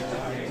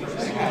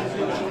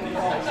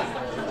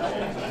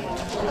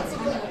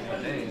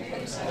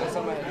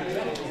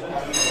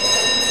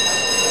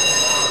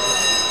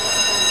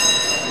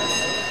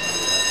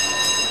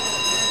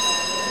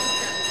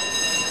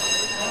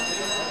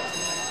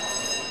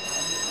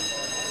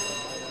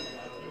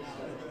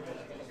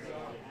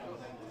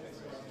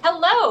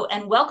Hello,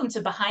 and welcome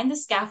to Behind the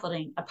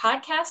Scaffolding, a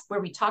podcast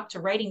where we talk to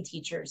writing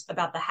teachers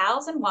about the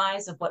hows and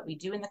whys of what we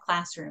do in the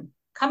classroom,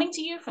 coming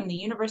to you from the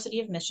University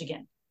of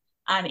Michigan.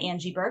 I'm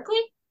Angie Berkeley.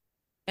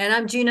 And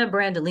I'm Gina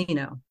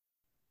Brandolino.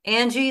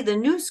 Angie, the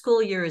new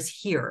school year is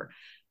here,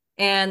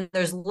 and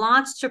there's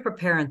lots to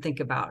prepare and think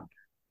about.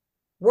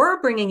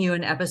 We're bringing you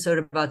an episode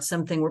about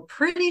something we're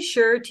pretty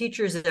sure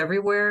teachers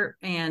everywhere,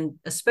 and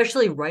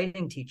especially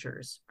writing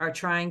teachers, are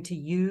trying to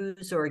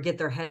use or get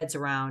their heads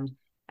around,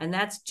 and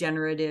that's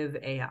generative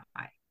AI.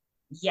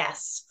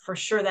 Yes, for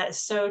sure. That is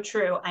so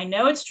true. I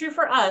know it's true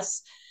for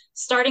us,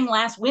 starting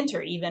last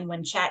winter, even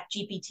when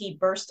ChatGPT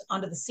burst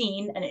onto the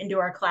scene and into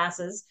our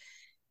classes.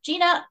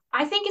 Gina,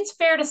 I think it's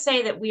fair to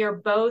say that we are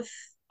both,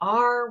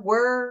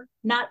 were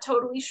not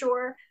totally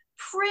sure,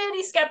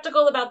 pretty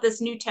skeptical about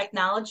this new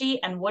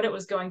technology and what it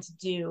was going to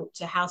do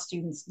to how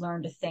students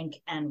learn to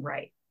think and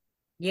write.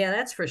 Yeah,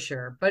 that's for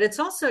sure. But it's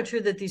also true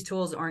that these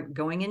tools aren't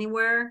going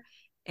anywhere,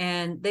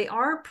 and they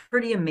are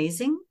pretty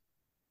amazing.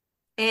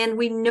 And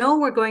we know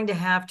we're going to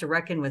have to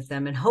reckon with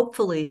them and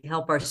hopefully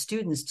help our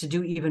students to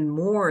do even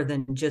more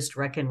than just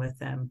reckon with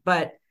them.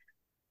 But,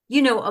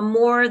 a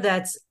more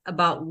that's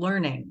about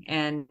learning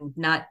and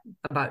not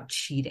about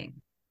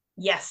cheating.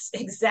 Yes,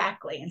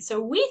 exactly. And so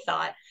we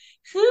thought,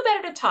 who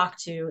better to talk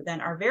to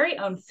than our very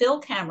own Phill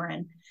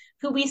Cameron,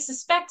 who we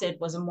suspected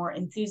was a more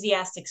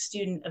enthusiastic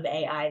student of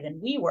AI than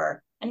we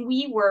were. And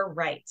we were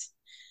right.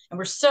 And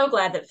we're so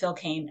glad that Phill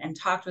came and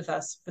talked with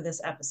us for this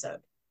episode.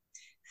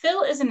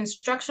 Phill is an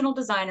instructional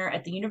designer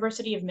at the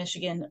University of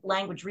Michigan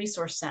Language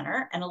Resource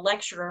Center and a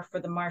lecturer for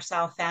the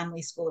Marsal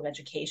Family School of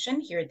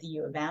Education here at the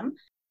U of M.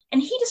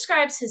 And he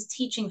describes his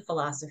teaching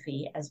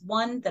philosophy as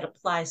one that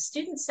applies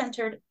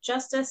student-centered,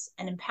 justice,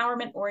 and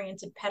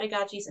empowerment-oriented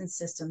pedagogies and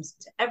systems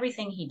to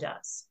everything he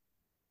does.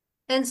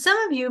 And some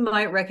of you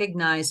might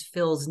recognize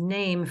Phil's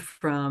name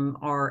from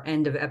our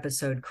end of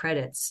episode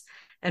credits.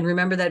 And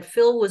remember that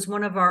Phill was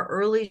one of our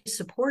early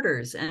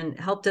supporters and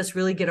helped us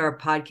really get our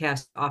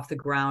podcast off the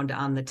ground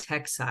on the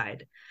tech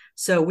side.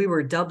 So we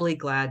were doubly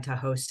glad to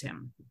host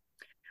him.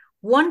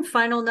 One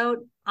final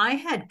note, I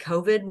had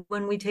COVID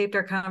when we taped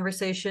our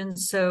conversation,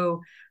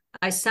 so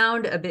I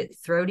sound a bit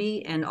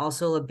throaty and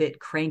also a bit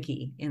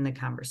cranky in the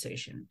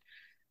conversation.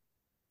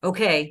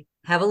 Okay,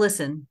 have a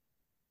listen.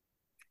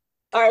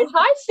 All right.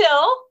 Hi,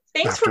 Phill.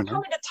 Thanks for Afternoon.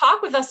 coming to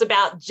talk with us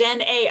about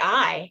Gen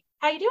AI.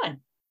 How you doing?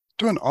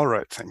 Doing all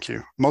right, thank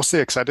you. Mostly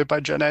excited by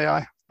Gen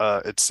AI.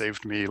 It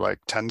saved me like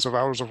tens of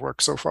hours of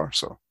work so far,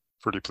 so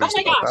pretty Oh pleased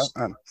my about gosh.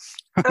 that. And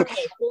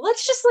Okay, well,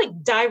 let's just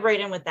dive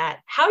right in with that.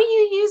 How do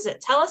you use it?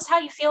 Tell us how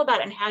you feel about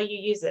it and how you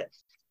use it.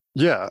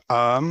 yeah,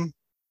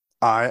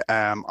 I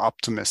am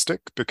optimistic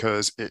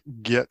because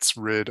it gets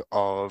rid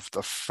of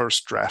the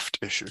first draft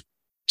issue.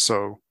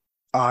 So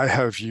I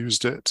have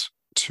used it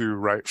to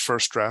write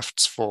first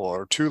drafts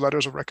for 2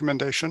 letters of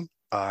recommendation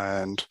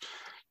and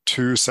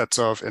 2 sets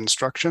of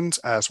instructions,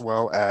 as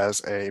well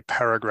as a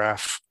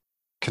paragraph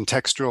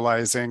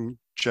contextualizing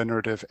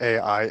generative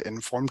AI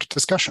informed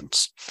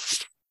discussions.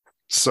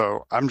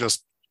 So I'm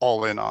just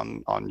all in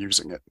on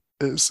using it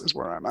is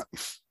where I'm at.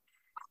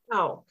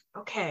 Oh,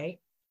 okay.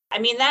 I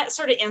mean, that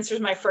sort of answers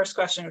my first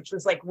question, which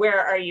was where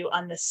are you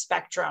on the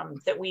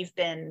spectrum that we've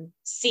been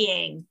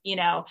seeing,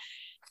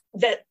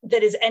 that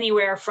is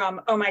anywhere from,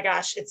 oh my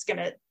gosh, it's going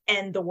to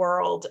end the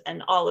world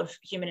and all of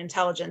human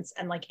intelligence.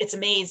 And it's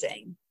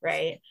amazing,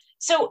 right?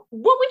 So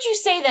what would you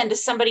say then to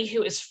somebody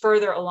who is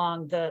further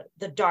along the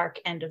dark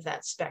end of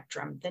that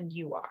spectrum than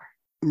you are?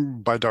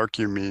 By dark,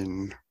 you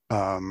mean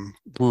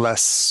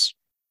less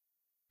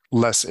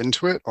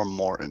into it or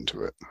more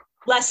into it?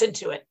 Less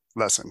into it.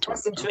 Less into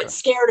Less it. into Okay. it.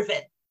 Scared of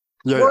it.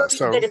 Yeah, yeah. Worried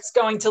So that it's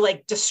going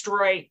to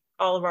destroy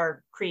all of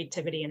our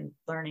creativity and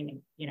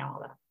learning and all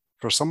that.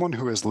 for someone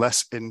who is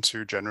less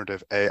into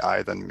generative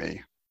AI than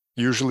me,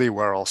 usually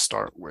where I'll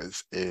start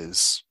with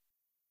is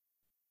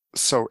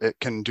so it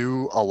can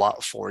do a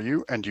lot for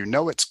you, and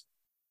it's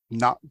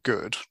not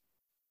good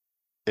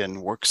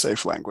in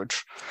work-safe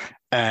language.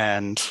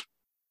 And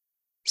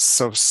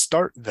so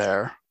start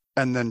there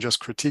and then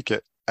just critique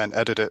it and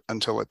edit it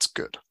until it's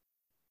good.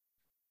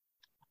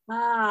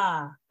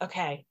 Ah,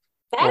 okay.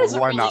 That Or is a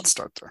why really not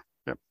start there?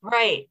 Yep.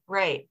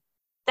 right.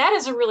 That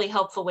is a really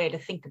helpful way to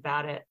think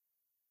about it.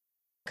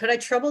 Could I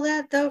trouble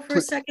that though for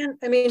a second?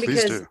 I mean,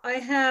 Please because do. I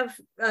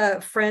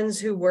have friends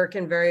who work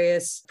in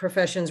various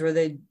professions where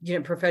they,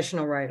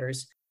 professional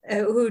writers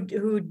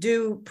who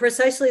do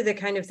precisely the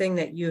kind of thing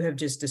that you have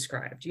just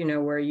described,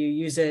 where you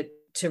use it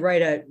to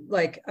write a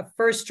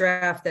first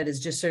draft that is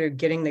just sort of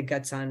getting the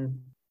guts on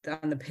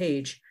the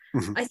page.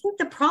 Mhm. I think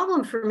the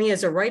problem for me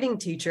as a writing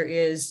teacher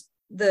is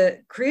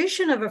the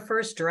creation of a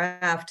first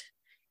draft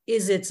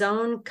is its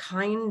own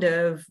kind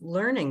of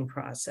learning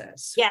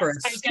process Yes, for a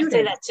I was going to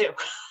say student.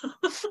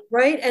 that too.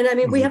 Right. And I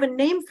mean, we Mhm. have a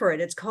name for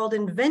it. It's called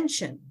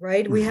invention,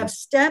 right? We Mhm. have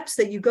steps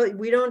that you go.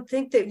 We don't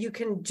think that you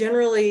can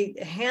generally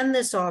hand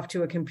this off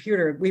to a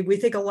computer. We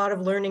think a lot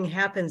of learning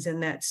happens in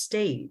that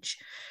stage.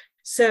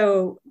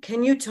 So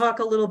can you talk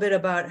a little bit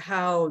about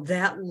how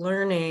that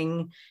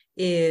learning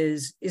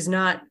is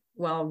not,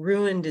 well,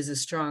 ruined is a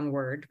strong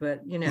word,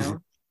 but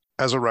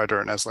as a writer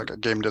and as like a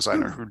game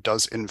designer who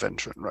does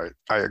invention, right?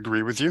 I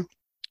agree with you.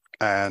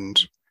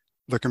 And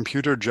the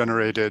computer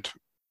generated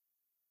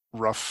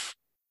rough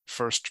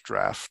first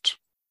draft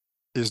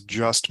is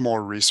just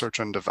more research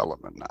and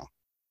development now,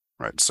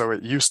 right? So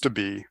it used to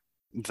be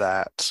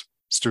that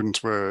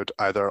students would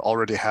either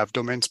already have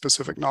domain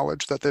specific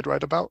knowledge that they'd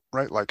write about,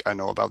 right? Like I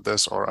know about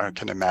this, or I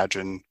can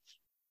imagine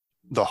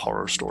the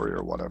horror story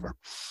or whatever.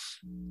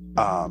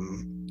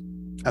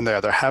 And they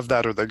either have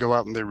that or they go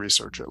out and they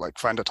research it, like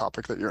find a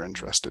topic that you're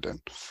interested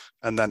in.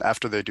 And then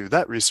after they do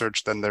that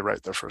research, then they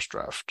write their first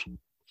draft.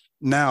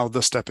 Now,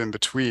 the step in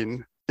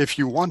between, if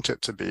you want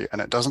it to be,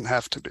 and it doesn't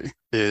have to be,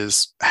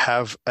 is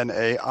have an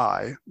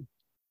AI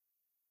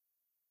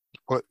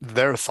put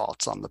their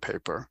thoughts on the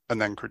paper and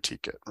then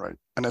critique it, right?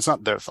 And it's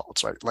not their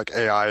thoughts, right? Like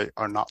AI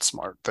are not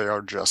smart. They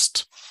are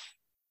just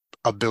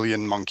a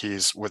billion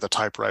monkeys with a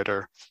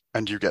typewriter,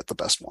 and you get the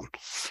best one.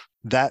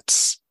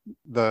 That's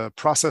the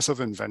process of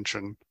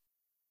invention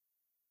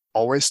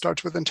always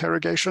starts with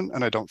interrogation,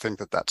 and I don't think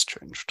that that's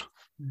changed.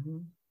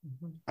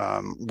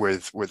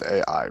 With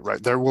AI,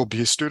 right? There will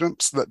be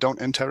students that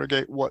don't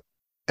interrogate what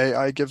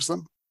AI gives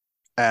them,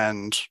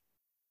 and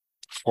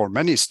for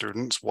many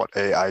students, what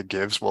AI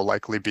gives will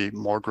likely be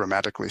more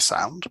grammatically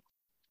sound,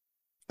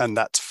 and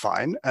that's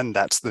fine, and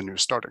that's the new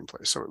starting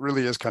place. So it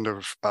really is kind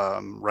of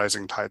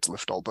rising tides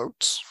lift all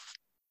boats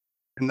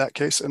in that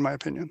case, in my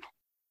opinion.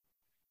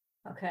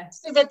 Okay.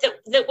 So that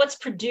what's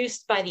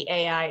produced by the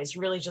AI is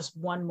really just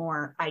one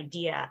more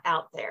idea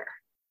out there.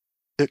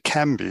 It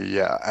can be,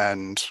 yeah.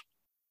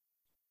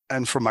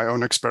 And from my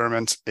own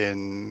experiments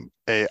in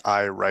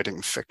AI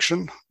writing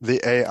fiction, the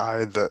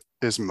AI that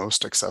is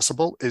most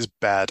accessible is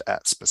bad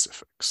at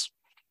specifics.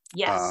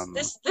 Yes,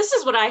 this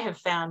is what I have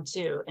found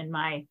too in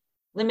my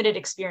limited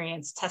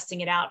experience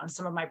testing it out on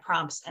some of my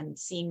prompts and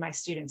seeing my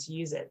students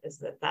use it,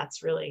 is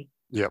that's really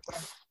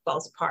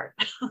falls apart.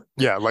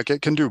 Yeah, like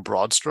it can do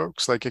broad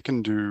strokes, like it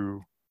can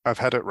do, I've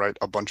had it write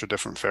a bunch of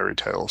different fairy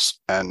tales,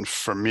 and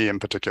for me in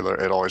particular,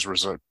 it always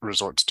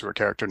resorts to a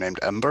character named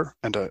Ember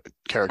and a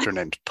character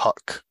named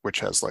Puck, which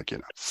has like,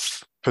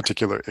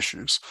 particular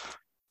issues.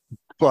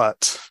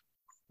 But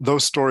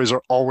those stories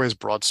are always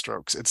broad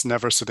strokes. It's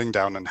never sitting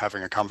down and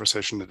having a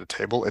conversation at a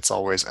table. It's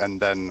always,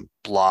 and then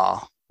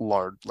blah,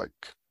 large, like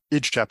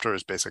each chapter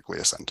is basically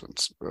a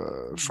sentence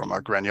from a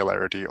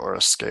granularity or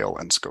a scale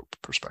and scope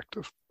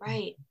perspective.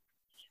 Right.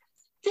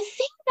 The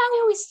thing that I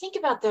always think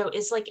about though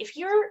is like if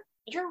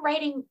you're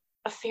writing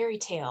a fairy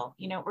tale,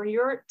 or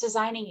you're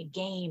designing a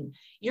game,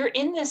 you're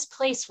in this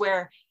place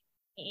where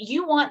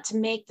you want to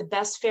make the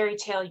best fairy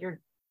tale you're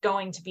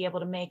going to be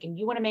able to make, and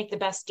you want to make the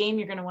best game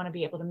you're going to want to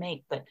be able to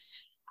make. But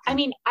I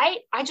mean,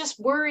 I just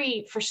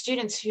worry for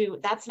students who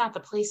that's not the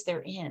place they're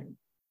in.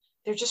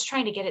 They're just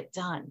trying to get it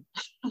done.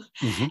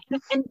 And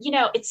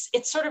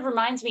it sort of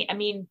reminds me, I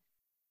mean,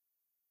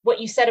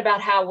 what you said about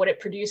how what it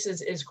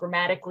produces is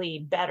grammatically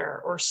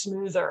better or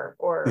smoother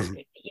or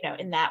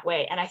in that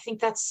way. And I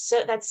think that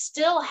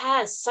still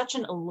has such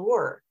an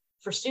allure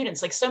for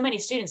students. Like so many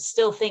students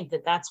still think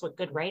that that's what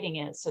good writing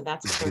is. So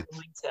that's what they're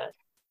going to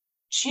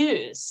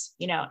choose,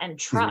 and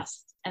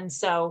trust. And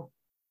so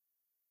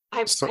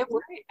I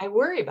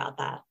worry about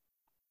that.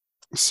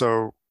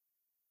 So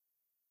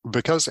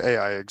because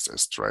AI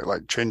exists, right,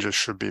 like changes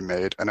should be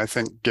made. And I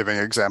think giving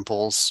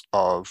examples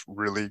of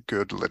really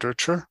good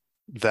literature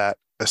that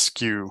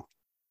eschew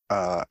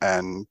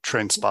and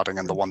Train Spotting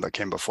and the one that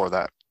came before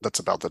that, that's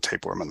about the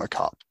tapeworm and the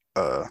cop,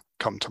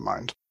 come to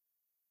mind.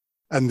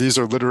 And these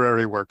are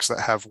literary works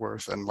that have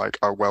worth and like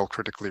are well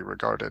critically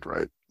regarded,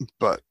 right?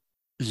 But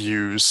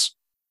use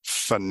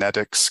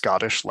phonetic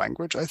Scottish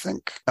language, I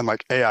think. And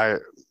like AI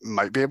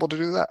might be able to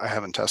do that. I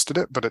haven't tested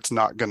it, but it's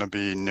not going to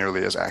be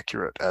nearly as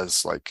accurate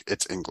as like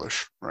it's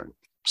English, right?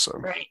 So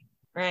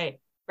Right.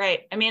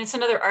 I mean, it's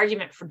another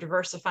argument for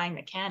diversifying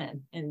the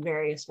canon in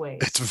various ways.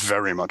 It's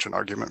very much an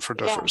argument for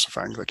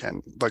diversifying the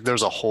canon. Like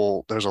there's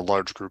a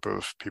large group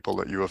of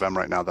people at U of M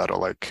right now that are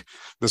like,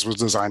 this was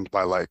designed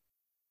by like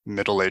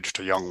middle-aged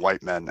to young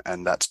white men,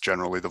 and that's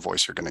generally the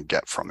voice you're going to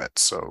get from it.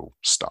 So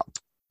stop.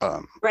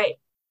 Right.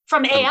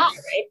 From AI,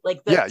 right?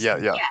 Like no,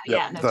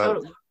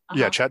 totally.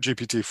 Yeah,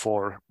 ChatGPT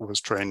 4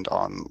 was trained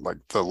on like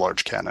the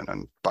large canon,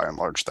 and by and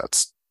large,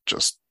 that's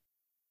just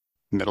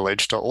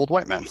middle-aged to old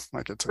white men.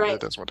 Like it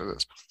is what it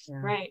is.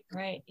 Yeah.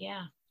 Right.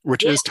 Yeah.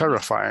 Which is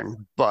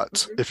terrifying.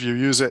 But if you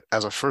use it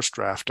as a first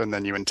draft and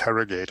then you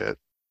interrogate it,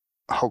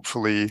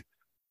 hopefully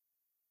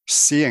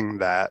seeing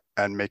that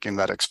and making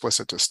that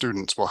explicit to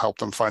students will help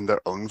them find their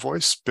own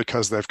voice,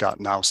 because they've got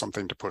now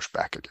something to push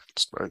back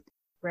against, right?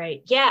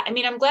 Right. Yeah. I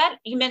mean, I'm glad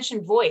you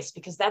mentioned voice,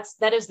 because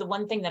that is the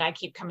one thing that I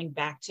keep coming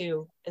back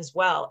to as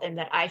well. And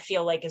that I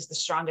feel like is the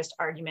strongest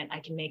argument I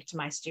can make to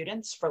my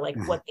students for like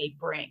what they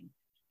bring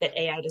that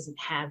AI doesn't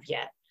have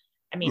yet.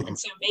 I mean, and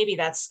so maybe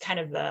that's kind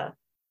of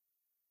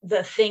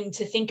the thing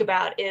to think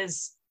about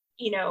is,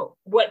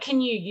 what can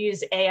you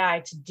use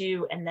AI to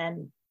do and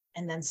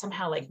then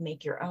somehow like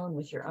make your own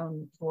with your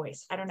own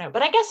voice. I don't know.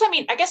 But I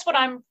guess what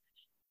I'm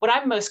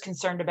most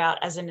concerned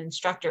about as an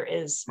instructor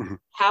is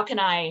how can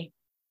I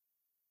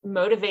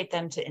motivate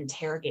them to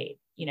interrogate,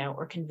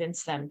 or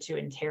convince them to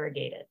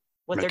interrogate it.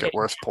 What Make they're it getting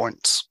worth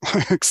points.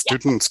 Yeah.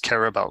 Students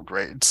care about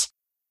grades.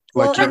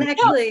 Well, Like and you're,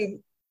 actually,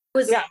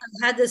 Yeah.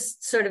 I've had this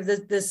sort of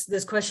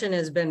this question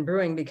has been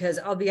brewing, because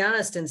I'll be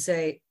honest and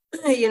say,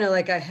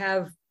 like I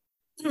have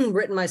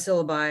written my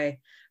syllabi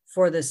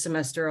for this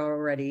semester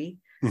already.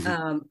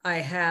 Mhm. I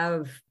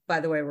have, by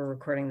the way, we're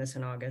recording this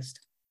in August,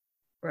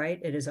 right?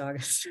 It is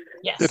August. It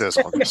Yes. is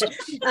August.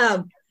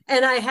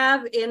 And I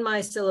have in my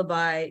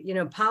syllabi,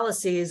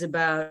 policies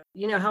about,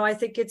 how I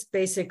think it's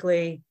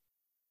basically,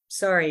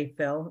 sorry,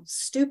 Phill,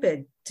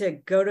 stupid to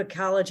go to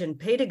college and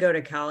pay to go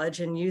to college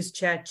and use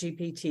Chat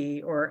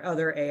GPT or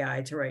other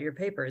AI to write your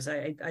papers.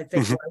 I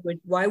think Mhm.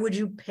 why would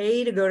you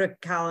pay to go to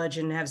college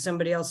and have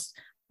somebody else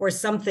or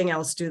something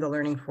else do the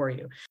learning for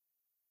you?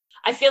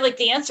 I feel like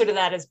the answer to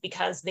that is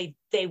because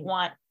they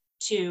want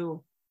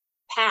to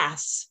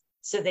pass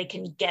so they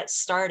can get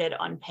started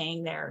on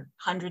paying their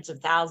hundreds of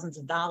thousands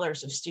of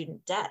dollars of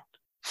student debt.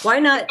 Why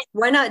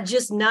not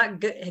just not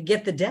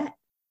get the debt?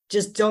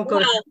 Just don't go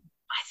to.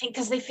 I think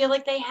because they feel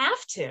like they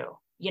have to,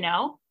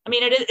 I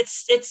mean,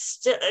 it's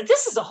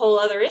this is a whole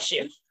other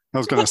issue. I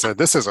was going to say,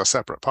 this is a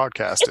separate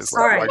podcast. Is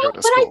like, all right. why go to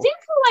But school?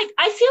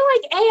 I feel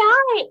like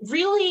AI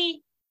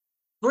really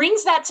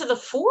brings that to the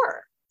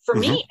fore for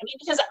me. Mhm. I mean,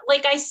 because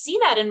like I see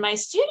that in my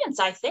students,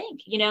 I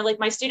think, like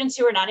my students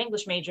who are not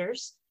English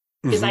majors,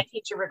 because I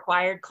teach a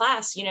required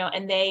class,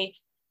 and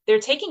they're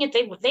taking it,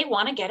 they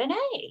want to get an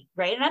A,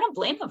 right? And I don't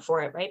blame them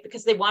for it, right?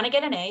 Because they want to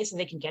get an A so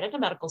they can get into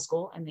medical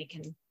school and they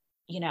can,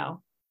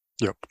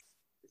 Yep.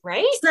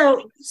 right?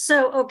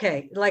 So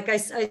okay, like I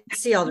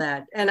see all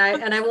that, and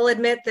I will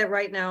admit that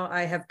right now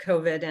I have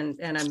COVID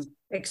and I'm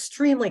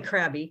extremely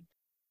crabby.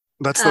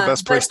 That's the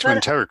best place to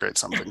interrogate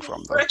something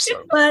from, though.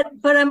 So.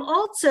 But I'm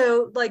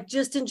also like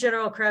just in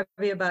general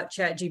crabby about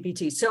Chat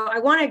GPT. So I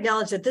want to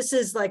acknowledge that this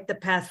is like the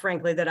path,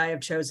 frankly, that I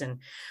have chosen.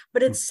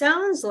 But it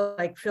sounds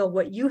like, Phill,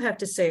 what you have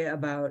to say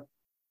about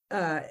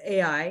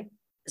AI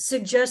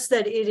suggests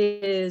that it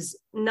is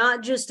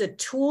not just a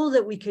tool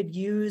that we could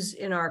use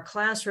in our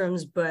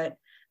classrooms, but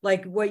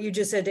like what you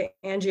just said to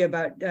Angie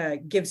about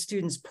give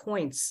students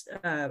points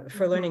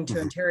for learning to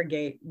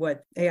interrogate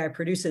what AI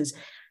produces.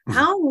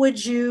 How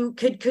would you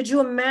could you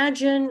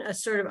imagine a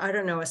sort of, I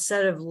don't know, a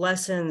set of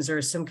lessons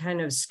or some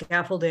kind of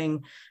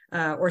scaffolding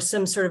or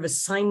some sort of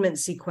assignment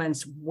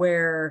sequence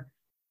where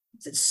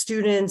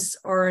students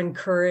are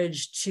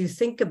encouraged to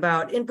think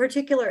about, in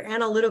particular,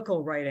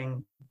 analytical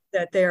writing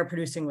that they are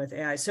producing with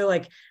AI? So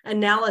like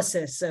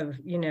analysis of,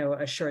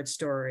 a short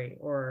story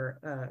or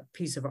a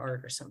piece of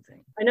art or something.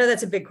 I know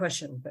that's a big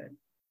question, but.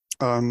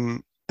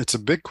 It's a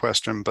big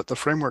question, but the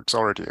frameworks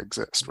already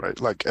exist, right?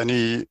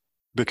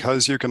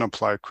 Because you can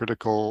apply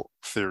critical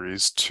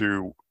theories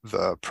to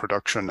the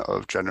production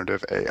of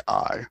generative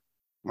AI,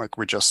 like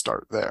we just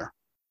start there.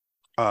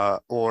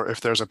 Or if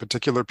there's a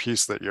particular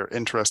piece that you're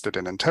interested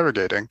in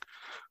interrogating,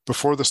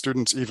 before the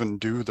students even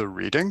do the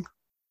reading,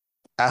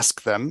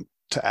 ask them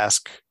to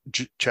ask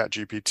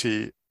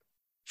ChatGPT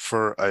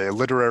for a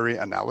literary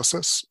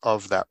analysis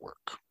of that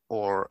work,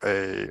 or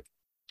a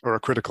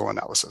critical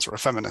analysis, or a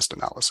feminist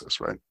analysis,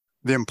 right?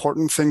 The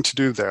important thing to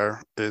do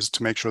there is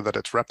to make sure that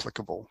it's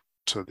replicable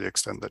to the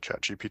extent that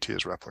ChatGPT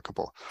is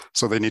replicable.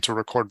 So they need to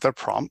record their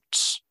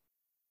prompts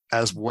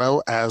as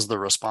well as the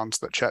response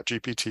that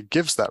ChatGPT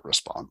gives that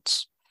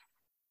response.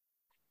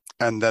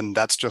 And then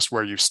that's just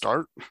where you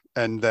start.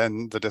 And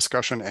then the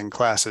discussion in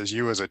class is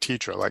you as a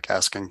teacher, like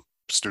asking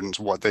students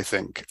what they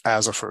think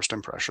as a first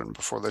impression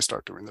before they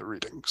start doing the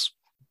readings.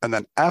 And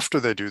then after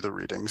they do the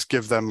readings,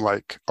 give them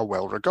like a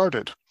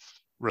well-regarded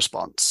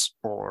response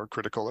or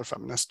critical or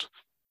feminist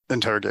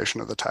interrogation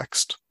of the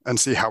text and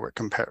see how it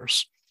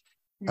compares.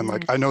 And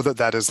like, I know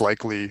that is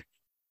likely,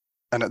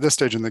 and at this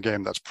stage in the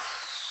game, that's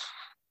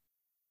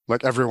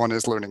like everyone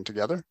is learning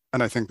together.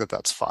 And I think that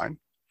that's fine.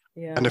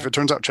 Yeah. And if it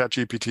turns out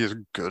ChatGPT is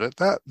good at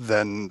that,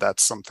 then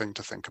that's something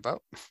to think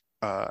about.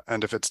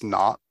 And if it's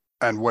not,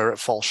 and where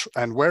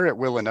it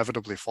will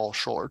inevitably fall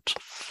short,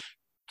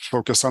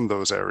 focus on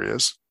those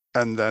areas.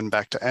 And then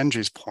back to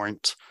Angie's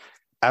point,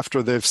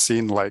 after they've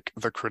seen like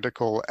the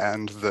critical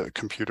and the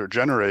computer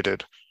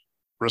generated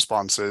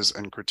responses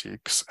and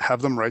critiques,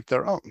 have them write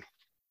their own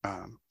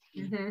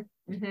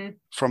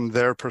from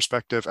their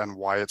perspective and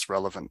why it's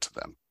relevant to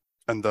them.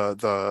 And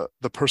the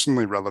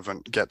personally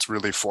relevant gets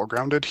really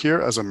foregrounded here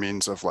as a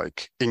means of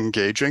like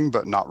engaging,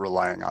 but not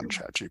relying on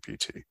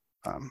ChatGPT,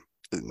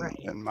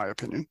 in my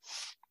opinion.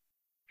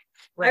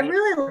 Right. I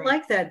really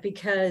like that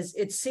because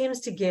it seems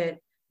to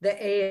get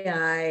the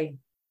AI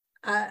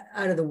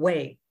out of the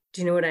way.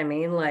 Do you know what I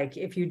mean? Like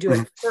if you do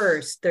it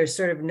first, there's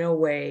sort of no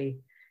way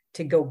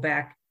to go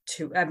back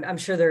to, I'm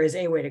sure there is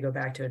a way to go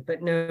back to it,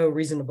 but no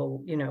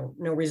reasonable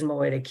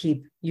way to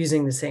keep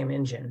using the same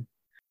engine.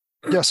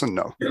 Yes and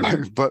no,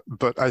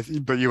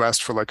 but you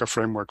asked for like a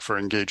framework for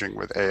engaging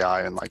with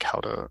AI and like how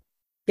to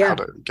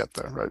get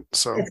there, right?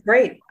 So it's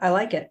great. I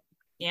like it.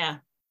 Yeah,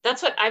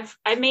 that's what I'm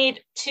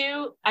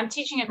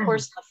teaching a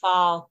course in the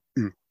fall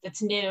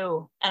It's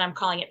new, and I'm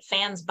calling it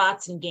Fans,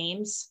 Bots, and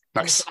Games.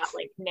 And Nice. it's about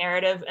like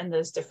narrative and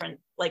those different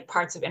like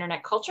parts of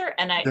internet culture.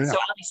 And Yeah. so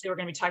obviously we're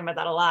going to be talking about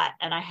that a lot.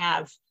 And I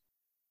have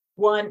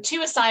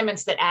two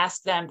assignments that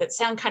ask them that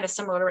sound kind of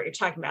similar to what you're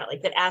talking about,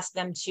 like that ask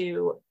them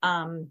to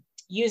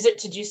use it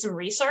to do some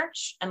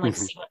research and like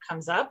see what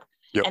comes up,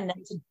 Yep.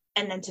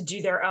 and then to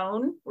do their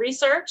own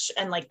research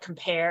and like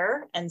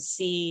compare and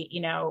see,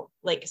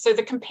 like, so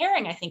the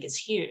comparing I think is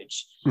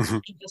huge.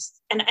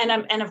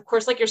 And of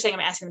course, like you're saying,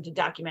 I'm asking them to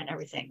document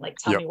everything, like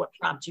tell me what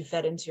prompt you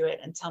fed into it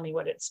and tell me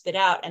what it spit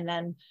out, and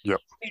then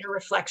create a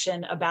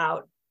reflection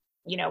about,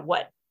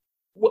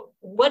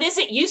 what is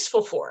it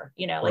useful for,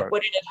 like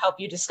what did it help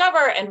you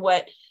discover, and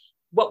what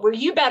were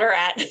you better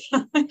at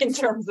in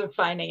terms of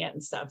finding it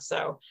and stuff.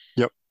 So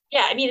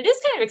yeah, I mean, it is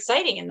kind of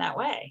exciting in that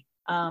way.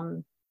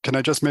 Can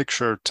I just make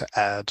sure to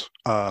add,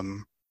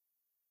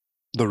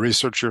 the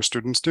research your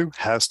students do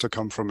has to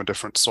come from a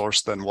different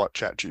source than what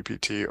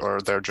ChatGPT or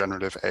their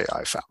generative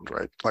AI found,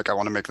 right? Like, I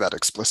want to make that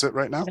explicit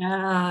right now.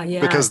 Yeah.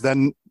 Because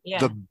then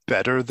the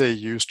better they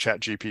use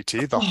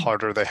ChatGPT, the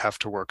harder they have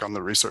to work on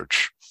the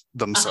research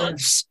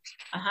themselves.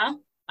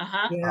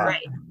 Right.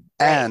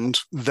 And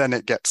then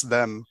it gets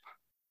them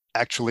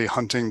actually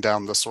hunting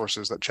down the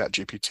sources that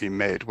ChatGPT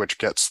made, which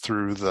gets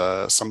through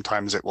the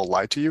sometimes it will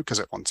lie to you because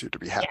it wants you to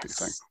be happy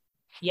thing.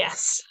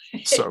 Yes.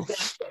 So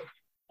exactly.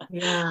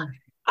 Yeah.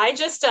 I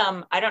just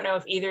I don't know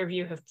if either of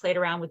you have played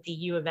around with the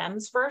U of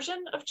M's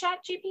version of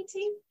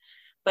ChatGPT,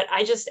 but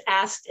I just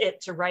asked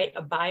it to write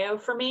a bio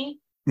for me,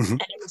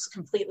 and it was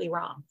completely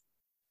wrong.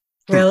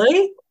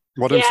 Really?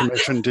 What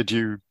information did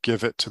you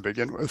give it to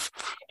begin with?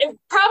 It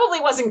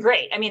probably wasn't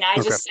great. I mean, I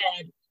just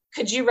said,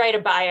 could you write a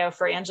bio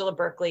for Angela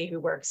Berkeley, who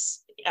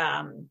works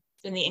in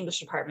the English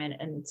department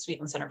and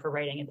Sweetland Center for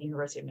Writing at the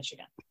University of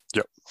Michigan?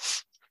 Yep.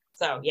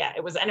 So yeah,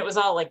 it was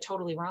all like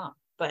totally wrong.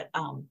 But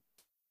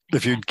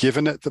if you gave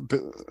it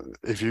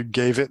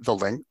the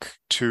link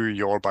to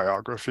your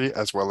biography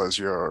as well as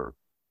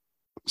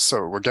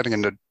so we're getting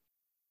into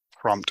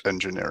prompt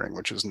engineering,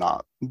 which is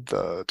not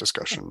the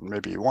discussion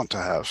maybe you want to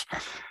have.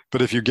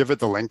 But if you give it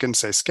the link and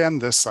say, scan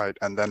this site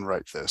and then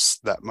write this,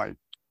 that might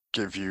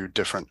give you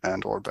different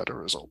and or better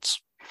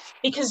results.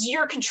 Because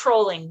you're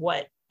controlling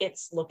what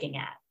it's looking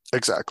at.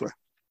 Exactly.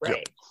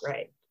 Right.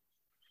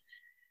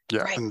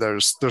 Yeah, right. and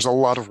there's a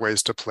lot of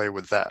ways to play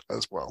with that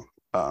as well.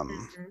 But I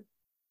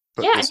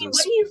mean,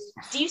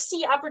 do you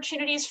see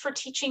opportunities for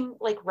teaching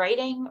like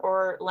writing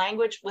or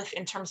language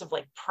in terms of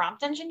like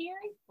prompt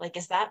engineering? Like,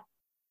 is that,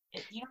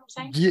 you know what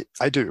I'm saying? Yeah,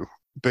 I do,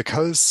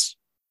 because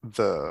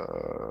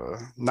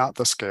not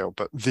the scale,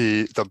 but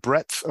the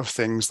breadth of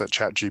things that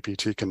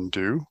ChatGPT can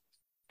do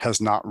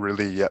has not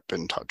really yet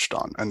been touched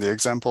on. And the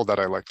example that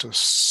I like to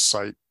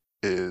cite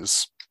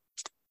is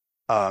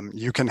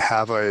you can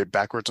have a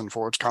backwards and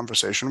forwards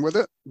conversation with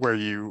it where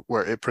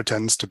it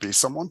pretends to be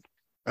someone.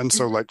 And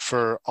so like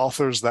for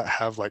authors that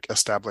have like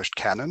established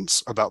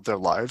canons about their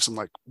lives and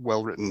like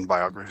well-written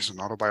biographies and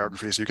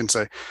autobiographies, you can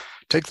say,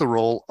 take the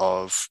role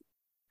of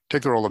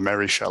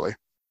Mary Shelley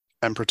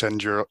and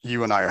pretend you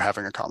and I are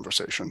having a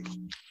conversation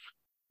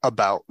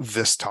about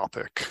this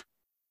topic.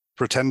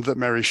 Pretend that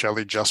Mary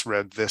Shelley just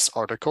read this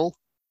article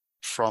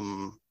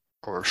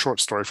or a short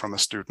story from a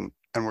student,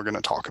 and we're going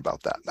to talk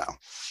about that now.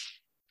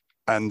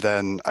 And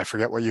then I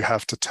forget what you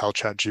have to tell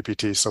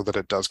ChatGPT so that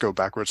it does go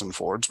backwards and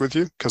forwards with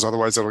you, because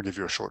otherwise it'll give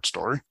you a short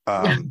story.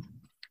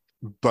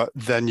 But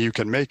then you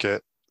can make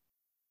it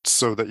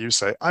so that you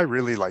say, I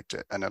really liked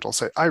it. And it'll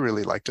say, I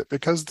really liked it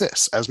because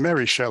this, as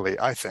Mary Shelley,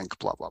 I think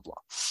blah, blah, blah.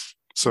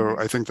 So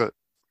I think that,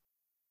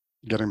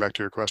 getting back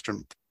to your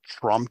question,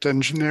 prompt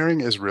engineering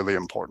is really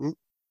important.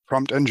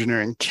 Prompt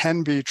engineering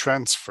can be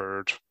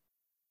transferred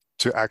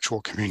to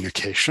actual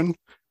communication,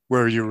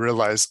 where you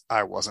realize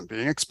I wasn't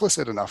being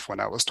explicit enough when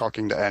I was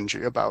talking to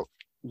Angie about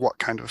what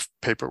kind of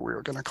paper we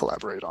were going to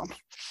collaborate on.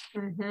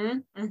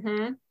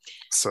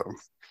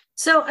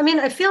 So, I mean,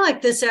 I feel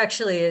like this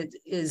actually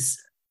is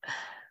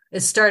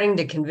starting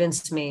to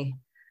convince me,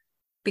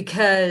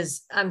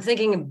 because I'm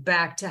thinking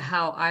back to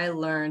how I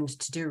learned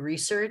to do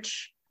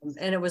research,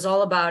 and it was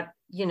all about,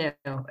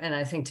 and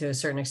I think to a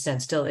certain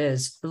extent still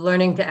is,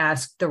 learning to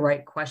ask the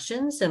right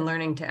questions and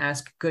learning to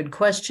ask good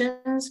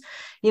questions,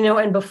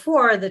 and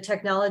before, the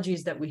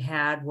technologies that we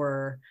had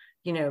were,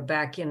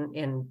 back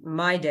in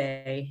my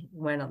day,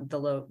 when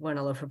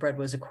a loaf of bread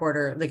was a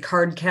quarter, the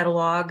card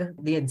catalog,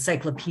 the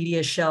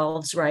encyclopedia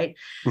shelves, right?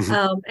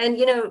 And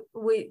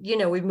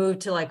we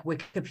moved to like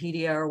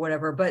Wikipedia or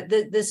whatever, but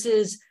this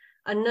is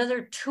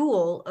another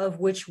tool of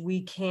which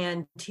we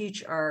can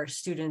teach our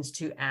students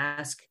to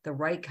ask the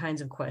right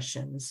kinds of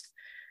questions,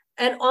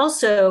 and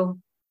also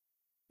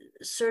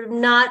sort of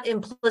not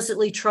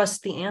implicitly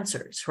trust the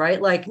answers,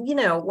 right? Like,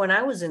 when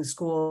I was in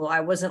school, I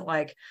wasn't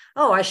like,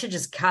 oh, I should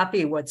just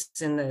copy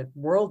what's in the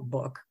World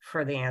Book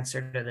for the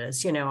answer to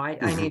this. I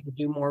need to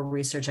do more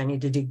research. I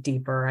need to dig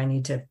deeper. I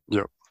need to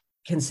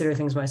consider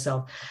things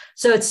myself.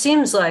 So it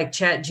seems like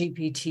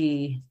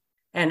ChatGPT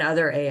and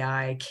other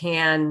AI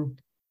can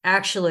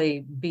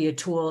actually be a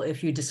tool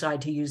if you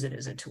decide to use it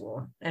as a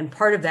tool. And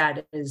part of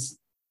that is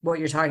what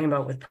you're talking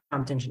about with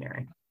prompt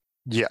engineering.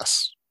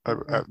 Yes,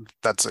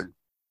 that's a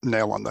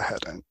nail on the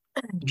head,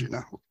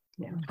 Gina,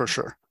 Yeah. for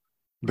sure.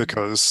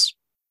 Because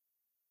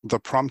the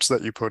prompts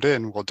that you put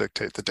in will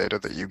dictate the data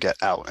that you get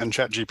out. And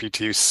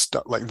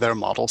ChatGPT, like their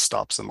model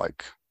stops in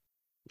like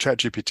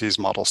ChatGPT's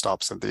model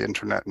stops at the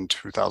internet in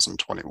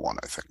 2021,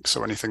 I think.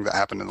 So anything that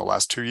happened in the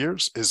last 2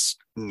 years is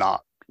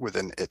not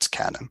within its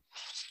canon.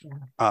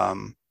 Yeah.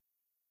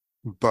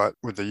 But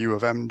with the U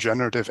of M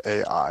generative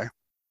AI,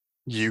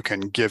 you can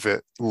give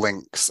it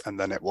links and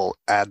then it will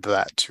add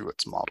that to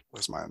its model,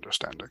 is my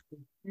understanding.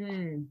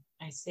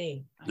 I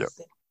see. Yep.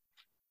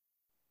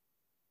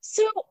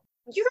 So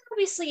you're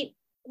obviously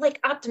like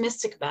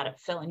optimistic about it,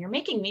 Phill, and you're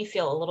making me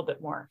feel a little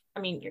bit more.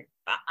 I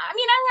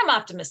am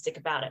optimistic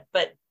about it,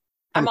 but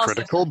I'm also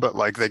critical, but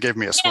like they gave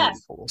me a swimming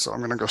pool, so I'm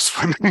going to go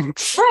swimming.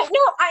 Right.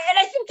 No,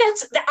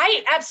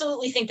 I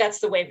absolutely think that's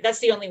the way. That's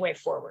the only way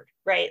forward,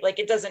 right? Like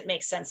it doesn't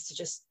make sense to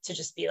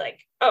just be like,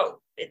 oh,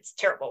 it's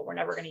terrible. We're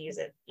never going to use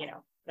it,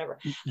 whatever.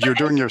 You're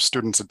doing your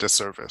students a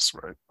disservice,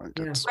 right? Like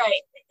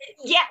right.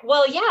 Yeah.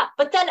 Well, yeah.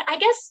 But then I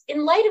guess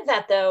in light of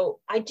that, though,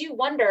 I do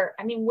wonder,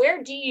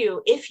 where do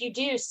you, if you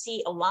do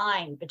see a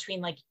line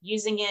between like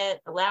using it,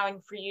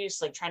 allowing for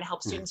use, like trying to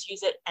help students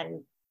use it,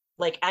 and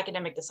like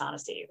academic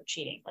dishonesty or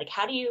cheating? Like,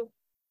 how do you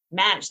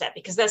manage that?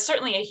 Because that's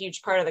certainly a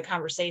huge part of the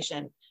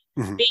conversation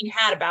being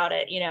had about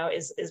it,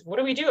 is what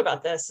do we do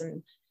about this?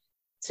 And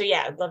so,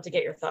 yeah, I'd love to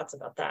get your thoughts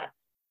about that.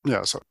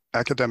 Yeah. So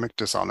academic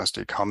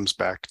dishonesty comes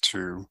back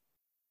to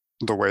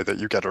the way that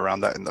you get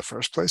around that in the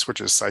first place,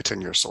 which is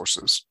citing your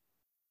sources.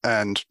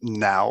 And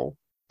now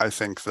I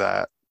think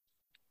that,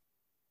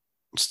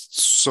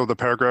 so the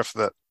paragraph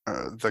that,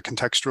 the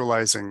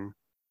contextualizing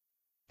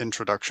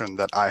introduction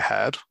that I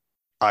had,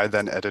 I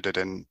then edited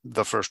in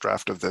the first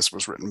draft of this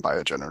was written by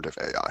a generative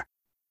AI,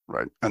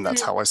 right? And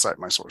that's how I cite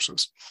my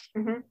sources.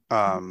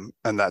 And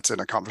that's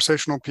in a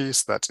conversational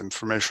piece, that's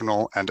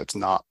informational, and it's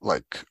not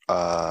like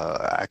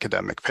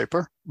academic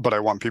paper, but I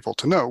want people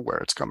to know where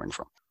it's coming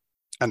from.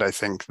 And I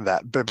think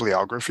that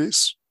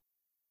bibliographies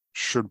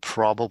should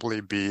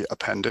probably be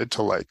appended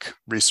to like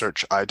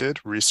research I did,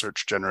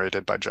 research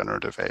generated by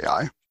generative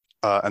AI.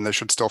 And they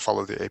should still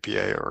follow the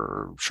APA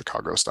or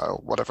Chicago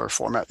style, whatever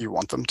format you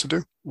want them to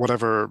do.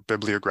 Whatever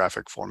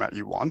bibliographic format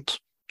you want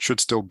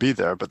should still be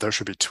there, but there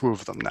should be two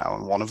of them now.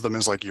 And one of them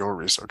is like your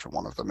research and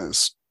one of them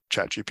is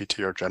ChatGPT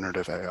or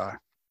generative AI,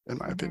 in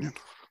my opinion.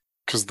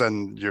 Because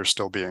then you're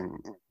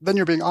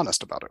being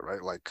honest about it,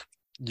 right? Like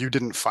you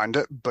didn't find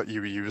it, but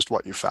you used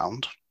what you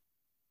found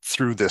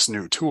through this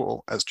new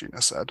tool, as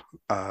Gina said,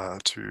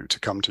 to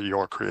come to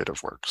your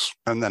creative works.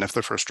 And then if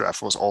the first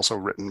draft was also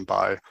written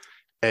by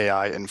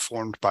AI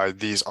informed by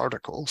these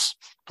articles,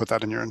 put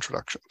that in your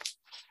introduction.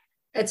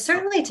 It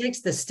certainly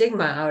takes the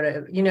stigma out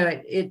of,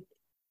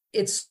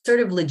 it sort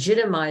of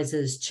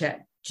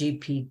legitimizes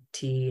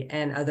ChatGPT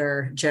and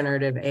other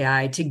generative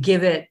AI to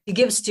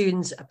give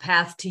students a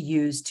path to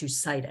use to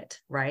cite it,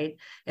 right?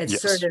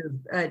 It's sort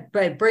of,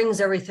 but it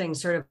brings everything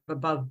sort of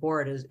above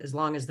board as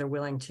long as they're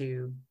willing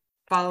to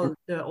follow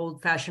the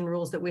old-fashioned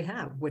rules that we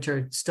have, which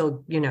are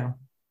still,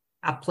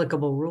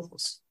 applicable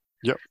rules.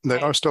 Yep, they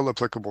are still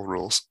applicable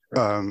rules.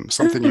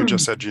 Something you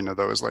just said, Gina,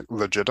 though, is like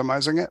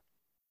legitimizing it.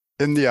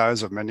 In the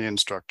eyes of many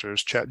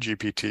instructors,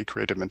 ChatGPT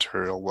created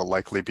material will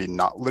likely be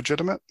not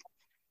legitimate.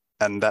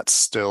 And that's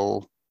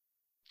still,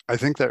 I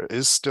think there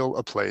is still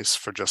a place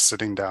for just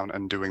sitting down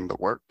and doing the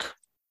work,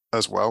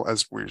 as well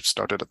as we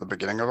started at the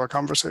beginning of our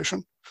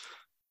conversation.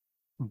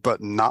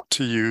 But not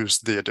to use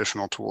the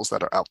additional tools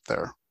that are out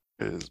there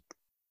is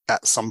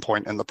at some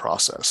point in the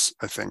process,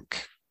 I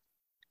think,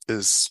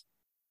 is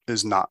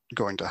not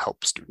going to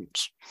help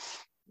students.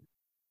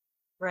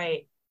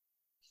 Right.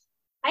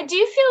 I do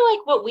feel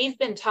like what we've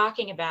been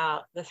talking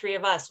about, the three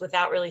of us,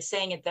 without really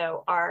saying it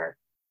though, are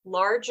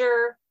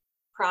larger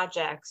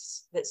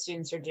projects that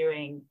students are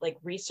doing, like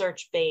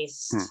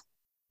research-based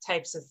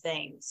types of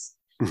things.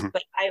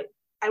 But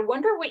I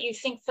wonder what you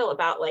think, Phill,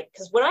 about like,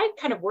 because what I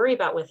kind of worry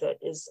about with it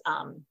is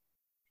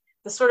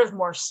the sort of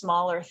more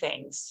smaller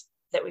things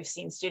that we've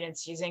seen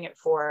students using it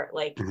for,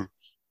 like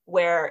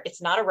where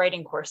it's not a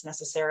writing course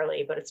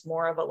necessarily, but it's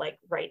more of a like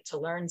write to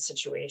learn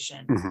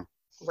situation,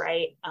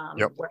 right?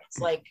 Where it's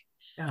like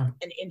an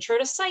intro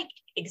to psych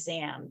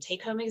exam,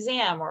 take home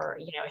exam, or,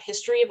 a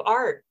history of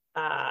art,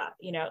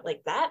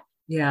 like that.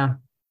 Yeah.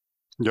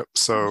 Yep.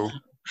 So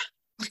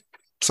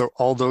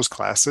all those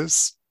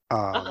classes,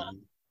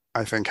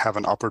 I think have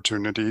an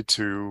opportunity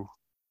to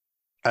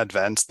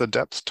advance the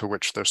depth to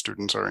which their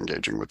students are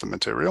engaging with the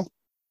material,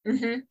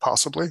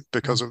 possibly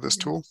because of this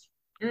tool,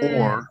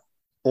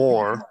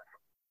 or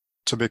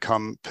to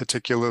become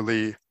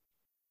particularly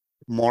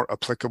more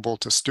applicable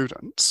to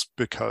students,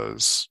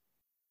 because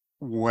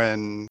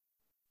when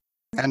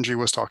Angie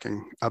was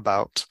talking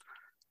about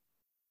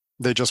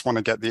they just want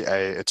to get the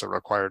A, it's a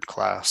required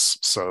class,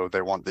 so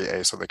they want the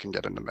A so they can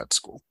get into med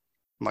school.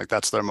 Like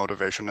that's their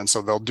motivation. And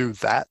so they'll do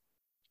that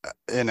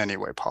in any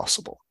way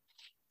possible.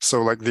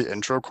 So like the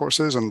intro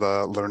courses and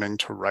the learning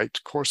to write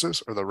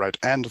courses, or the write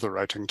and the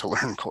writing to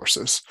learn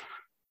courses,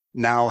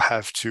 now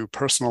have to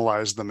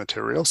personalize the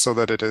material so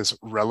that it is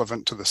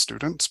relevant to the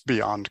students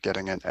beyond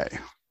getting an A.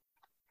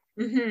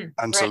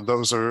 And so Right.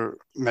 those are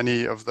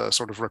many of the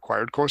sort of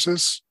required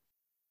courses.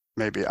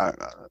 Maybe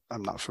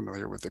I'm not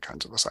familiar with the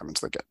kinds of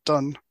assignments that get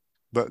done,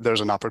 but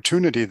there's an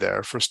opportunity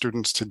there for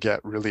students to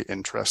get really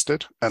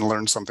interested and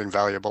learn something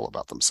valuable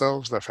about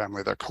themselves, their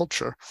family, their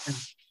culture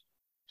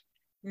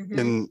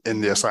in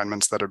the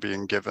assignments that are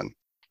being given,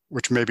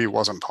 which maybe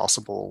wasn't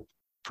possible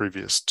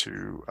previous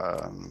to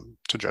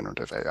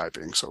generative AI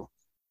being so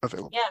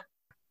available.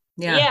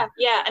 Yeah.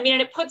 I mean,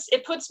 and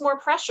it puts more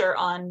pressure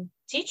on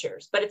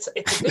teachers, but it's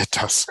a good It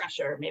does.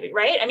 pressure, maybe,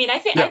 right? I mean, I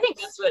think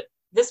that's what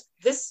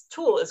this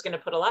tool is going to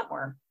put a lot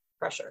more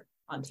pressure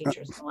on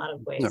teachers in a lot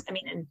of ways. I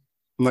mean, and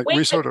like ways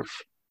we sort of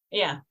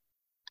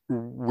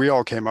we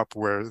all came up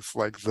with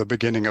like the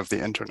beginning of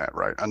the internet,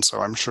 right? And so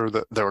I'm sure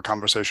that there were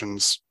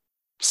conversations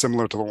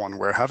similar to the one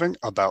we're having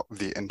about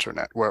the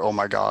internet, where, oh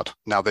my God,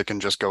 now they can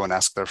just go and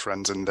ask their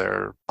friends in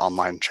their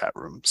online chat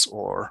rooms,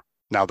 or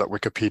now that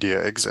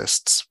Wikipedia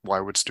exists, why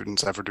would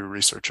students ever do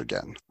research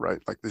again, right?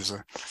 Like these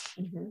are.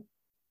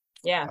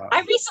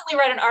 I recently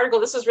read an article.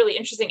 This was really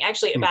interesting,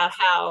 actually, about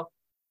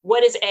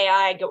what is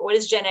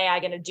Gen AI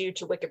going to do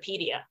to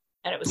Wikipedia?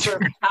 And it was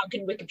sort of how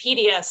can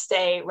Wikipedia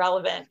stay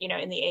relevant,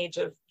 in the age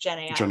of Gen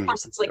AI? Of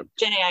course, it's like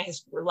Gen AI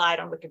has relied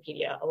on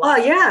Wikipedia a lot.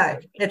 Oh yeah,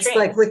 it's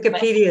like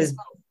Wikipedia's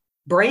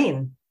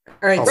brain,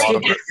 or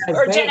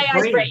Gen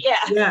AI's brain.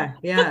 Yeah.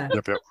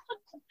 Yep.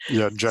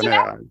 Yeah, Gen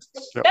AI.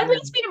 That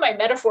leads me to my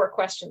metaphor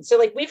question. So,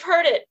 like, we've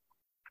heard it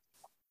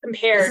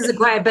compared.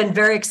 I've been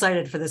very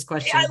excited for this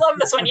question. I love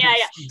this one. Yeah.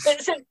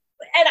 So,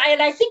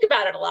 and I think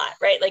about it a lot,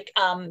 right? Like,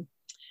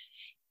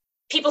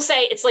 people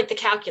say it's like the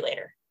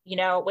calculator.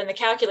 When the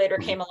calculator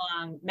came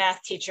along,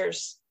 math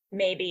teachers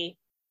maybe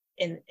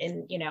in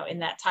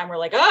that time were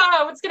like,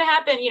 oh, what's going to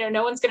happen?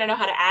 No one's going to know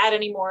how to add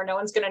anime. No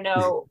one's going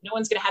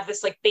to have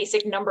this like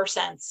basic number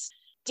sense.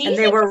 And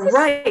they were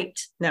right.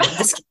 No,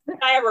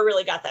 I ever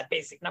really got that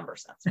basic number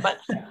sense.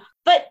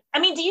 But I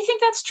mean, do you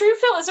think that's true,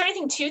 Phill? Is there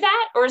anything to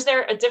that, or is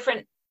there a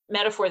different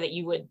metaphor that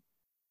you would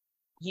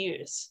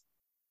use?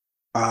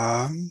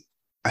 I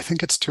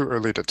think it's too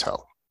early to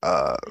tell.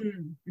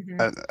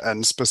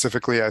 And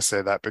specifically, I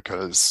say that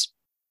because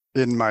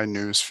in my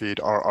news feed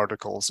are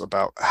articles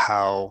about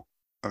how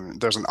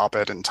there's an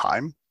op-ed in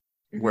Time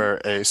where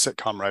a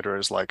sitcom writer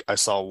is like, I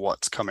saw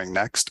what's coming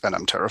next and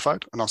I'm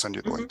terrified. And I'll send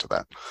you the link to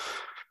that.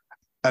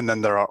 And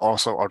then there are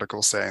also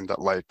articles saying that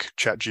like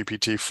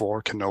ChatGPT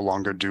 4 can no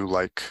longer do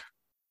like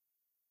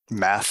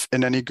math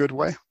in any good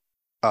way,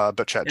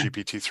 but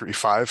ChatGPT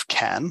 3.5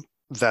 can.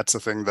 That's a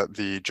thing that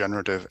the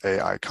generative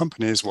AI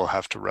companies will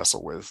have to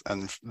wrestle with.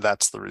 And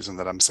that's the reason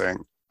that I'm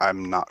saying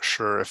I'm not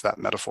sure if that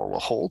metaphor will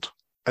hold.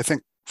 I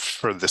think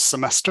for this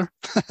semester,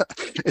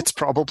 it's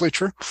probably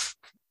true.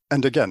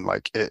 And again,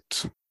 like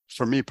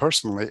for me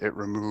personally, it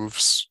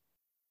removes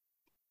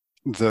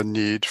the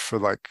need for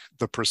like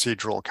the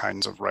procedural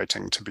kinds of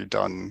writing to be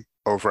done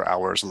over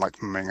hours and like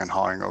humming and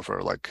hawing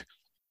over like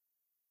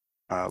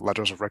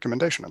letters of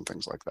recommendation and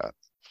things like that.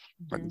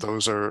 Like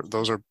those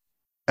are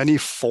any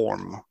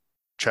form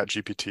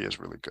ChatGPT is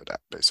really good at,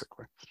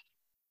 basically.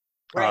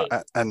 Right.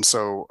 And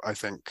so I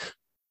think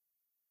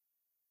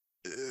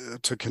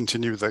to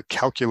continue the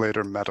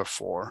calculator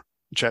metaphor,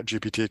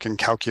 ChatGPT can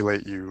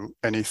calculate you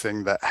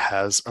anything that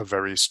has a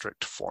very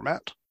strict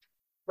format.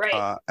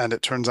 Right. And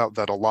it turns out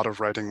that a lot of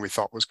writing we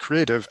thought was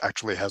creative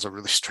actually has a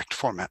really strict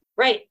format.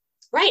 Right.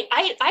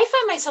 I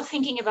find myself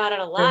thinking about it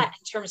a lot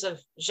in terms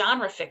of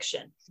genre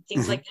fiction,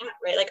 things like that,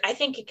 right? Like I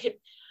think it could,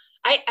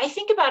 I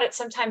think about it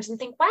sometimes and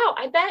think, wow,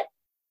 I bet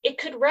it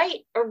could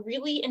write a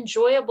really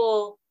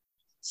enjoyable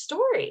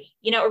story,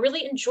 a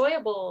really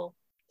enjoyable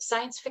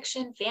science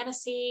fiction,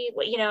 fantasy,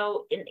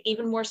 in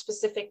even more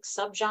specific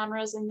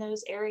subgenres in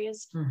those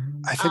areas.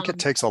 I think it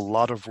takes a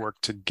lot of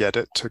work to get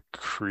it to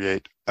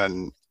create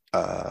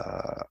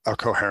a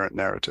coherent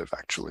narrative,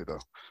 actually, though.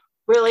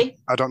 Really?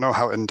 I don't know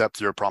how in-depth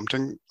your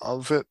prompting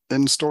of it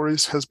in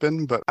stories has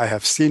been, but I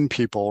have seen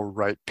people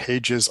write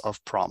pages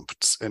of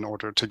prompts in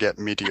order to get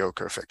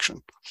mediocre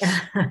fiction.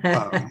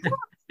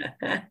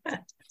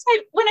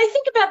 When I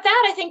think about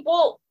that, I think,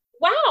 well,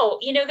 wow,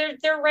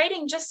 they're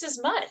writing just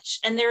as much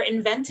and they're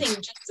inventing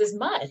just as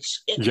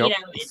much,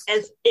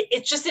 as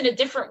it's just in a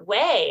different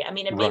way. I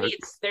mean, and maybe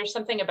there's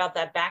something about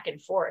that back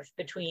and forth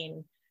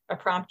between a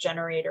prompt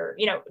generator,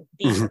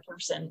 being a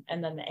person,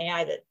 and then the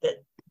AI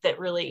that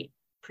really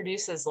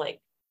produces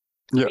like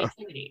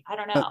creativity. I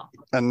don't know.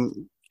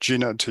 And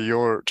Gina, to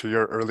your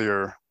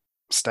earlier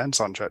stance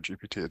on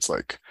ChatGPT, it's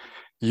like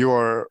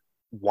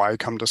why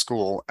come to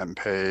school and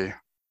pay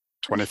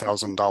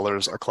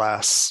 $20,000 a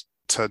class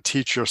to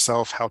teach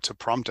yourself how to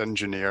prompt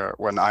engineer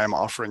when I am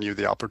offering you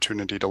the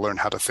opportunity to learn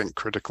how to think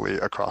critically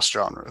across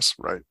genres,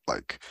 right?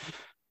 Like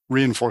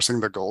reinforcing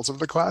the goals of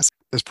the class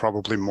is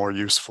probably more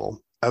useful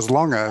as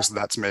long as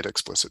that's made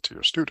explicit to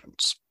your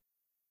students.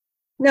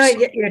 No,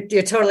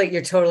 you're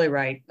totally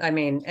right. I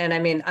mean,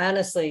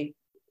 honestly,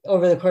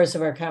 over the course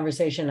of our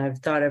conversation, I've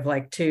thought of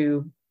like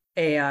two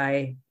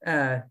AI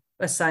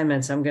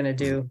assignments I'm going to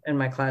do in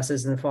my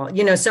classes in the fall.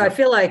 So I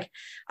feel like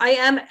I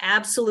am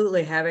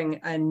absolutely having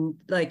and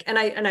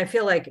I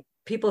feel like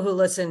people who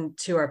listen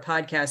to our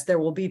podcast, there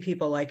will be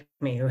people like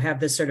me who have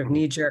this sort of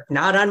knee jerk,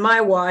 not on my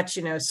watch,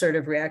 sort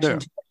of reaction.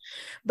 Yeah.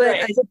 But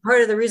Right. I think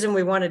part of the reason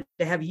we wanted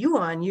to have you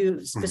on,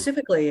 you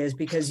specifically, is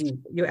because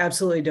you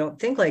absolutely don't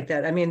think like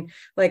that. I mean,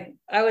 like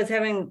I was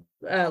having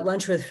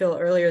lunch with Phill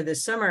earlier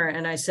this summer,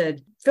 and I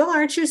said, Phill,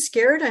 aren't you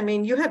scared? I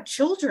mean, you have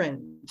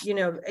children.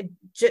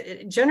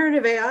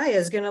 Generative AI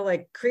is going to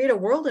like create a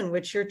world in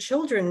which your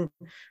children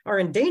are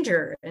in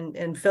danger.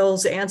 And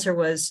Phil's answer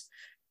was,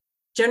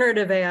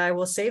 generative AI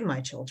will save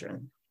my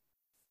children.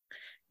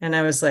 And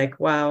I was like,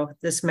 wow,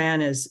 this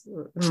man is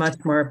much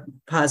more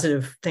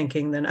positive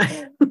thinking than I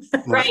am.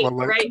 Right, Well,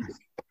 right.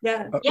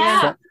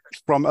 Yeah.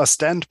 From a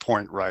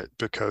standpoint, right?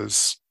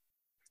 Because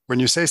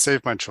when you say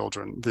save my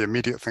children, the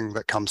immediate thing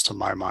that comes to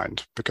my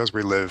mind, because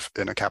we live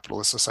in a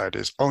capitalist society,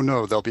 is, oh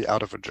no, they'll be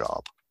out of a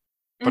job.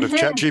 But if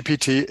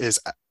ChatGPT is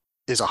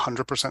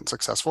 100%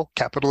 successful,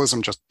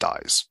 capitalism just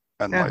dies.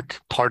 And like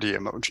party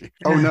emoji.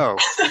 Oh no.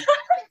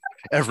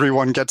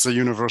 Everyone gets a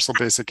universal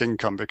basic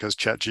income because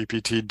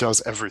ChatGPT does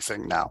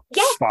everything now.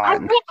 Yes,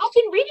 fine. I've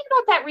been reading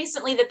about that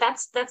recently.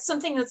 That's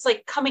something that's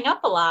like coming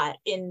up a lot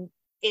in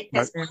it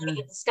as part of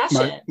the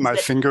discussion. My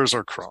fingers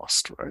are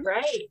crossed,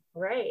 right?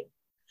 Right.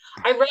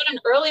 I read an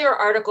earlier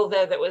article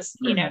though that was,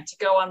 to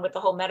go on with the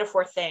whole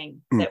metaphor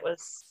thing. That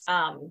was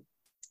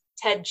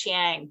Ted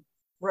Chiang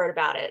wrote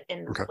about it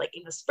in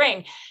the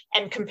spring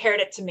and compared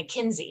it to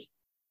McKinsey,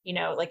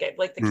 like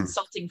the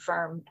consulting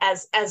firm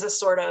as a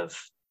sort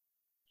of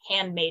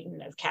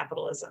handmaiden of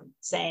capitalism,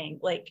 saying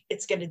like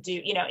it's going to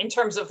do, in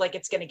terms of like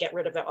it's going to get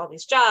rid of all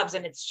these jobs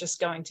and it's just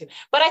going to.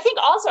 But I think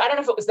also, I don't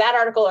know if it was that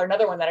article or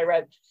another one that I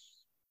read,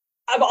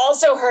 I've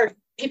also heard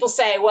people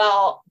say,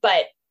 well,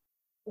 but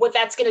what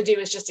that's going to do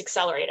is just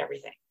accelerate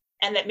everything,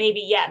 and that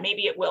maybe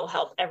it will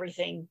help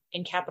everything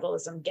in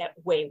capitalism get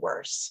way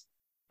worse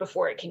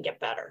before it can get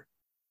better.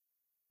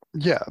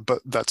 Yeah,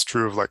 but that's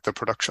true of like the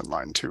production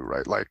line too,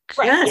 right? Like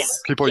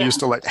people used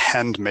to like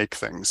hand make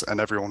things,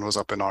 and everyone was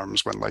up in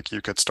arms when like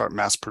you could start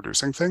mass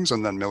producing things,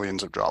 and then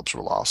millions of jobs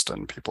were lost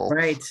and people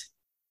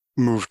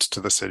moved to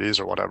the cities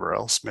or whatever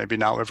else. Maybe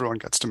now everyone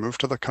gets to move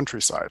to the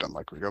countryside and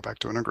like we go back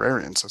to an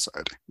agrarian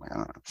society. Like, I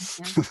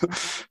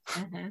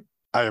don't know.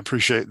 I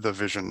appreciate the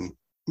vision,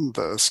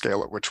 the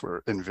scale at which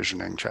we're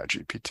envisioning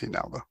ChatGPT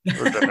now,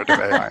 or generative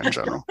AI in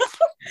general.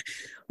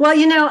 Well,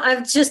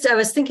 I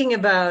was thinking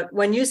about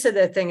when you said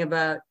that thing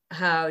about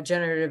how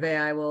generative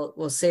AI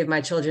will save my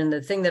children.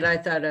 The thing that I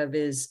thought of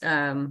is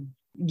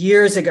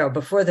years ago,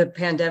 before the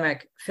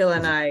pandemic, Phill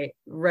and I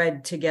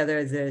read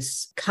together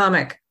this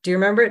comic. Do you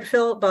remember it,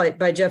 Phill,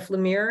 by Jeff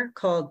Lemire,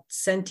 called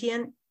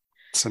Sentient?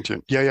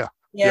 Sentient, yeah.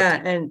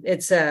 Yeah, and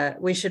it's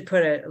we should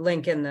put a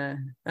link in the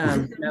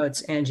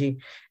notes, Angie.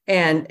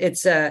 And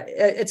it's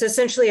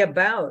essentially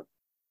about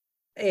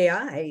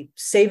AI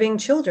saving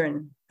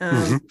children,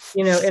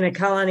 in a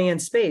colony in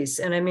space.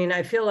 And I mean,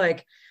 I feel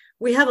like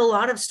we have a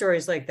lot of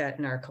stories like that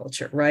in our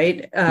culture,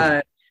 right?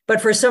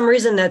 But for some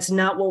reason, that's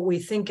not what we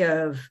think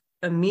of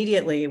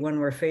immediately when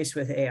we're faced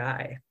with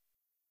AI.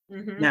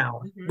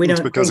 Now, we don't.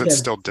 It's because it's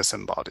still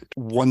disembodied.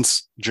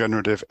 Once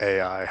generative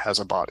AI has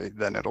a body,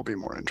 then it'll be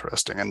more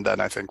interesting. And then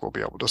I think we'll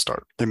be able to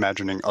start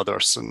imagining other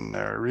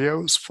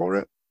scenarios for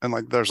it. And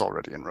like, there's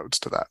already inroads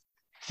to that.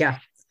 Yeah.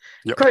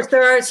 Yep. Of course,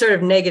 there are sort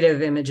of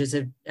negative images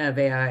of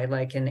AI,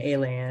 like in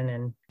Alien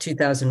and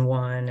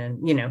 2001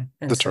 and,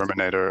 and the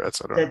Terminator, et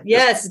cetera.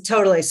 Yes,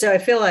 totally. So I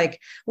feel like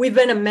we've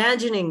been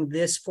imagining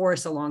this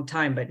force a long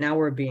time, but now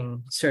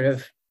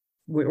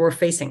we're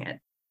facing it.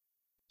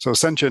 So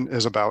Sentient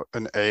is about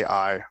an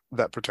AI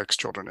that protects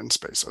children in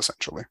space,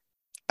 essentially.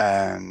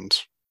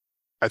 And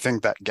I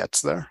think that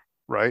gets there,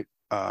 right?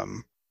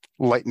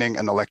 Lightning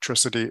and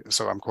electricity.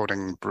 So I'm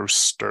quoting Bruce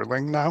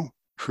Sterling now,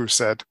 who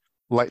said,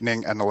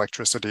 lightning and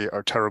electricity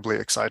are terribly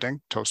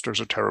exciting. Toasters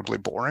are terribly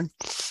boring.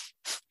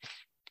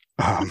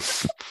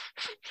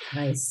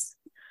 Nice.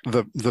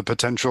 The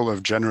potential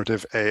of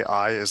generative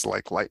AI is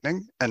like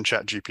lightning, and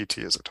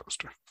ChatGPT is a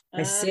toaster.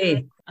 I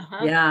see.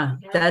 Yeah,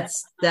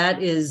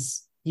 that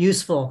is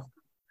useful.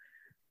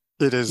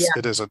 It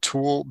is a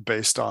tool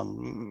based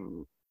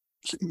on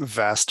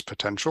vast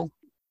potential,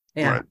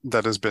 right?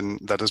 That has been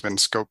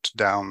scoped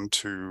down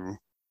to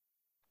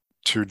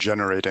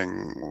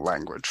generating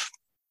language.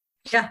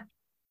 Yeah.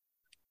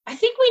 I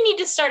think we need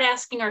to start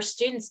asking our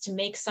students to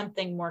make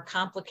something more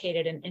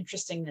complicated and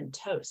interesting than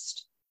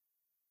toast.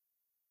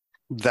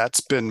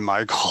 That's been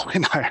my goal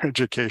in higher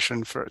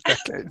education for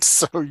decades.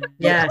 So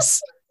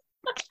yes.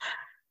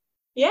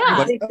 Yeah.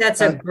 I think that's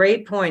a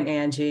great point,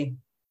 Angie.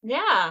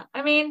 Yeah.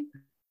 I mean,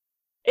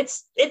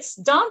 it's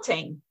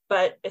daunting,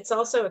 but it's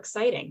also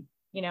exciting,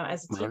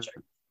 as a teacher,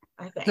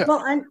 I think. Yeah.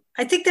 Well,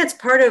 I think that's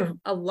part of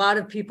a lot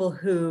of people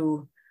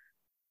who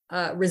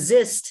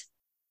resist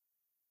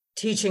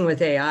teaching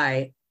with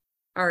AI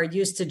are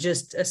used to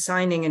just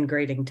assigning and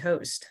grading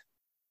toast.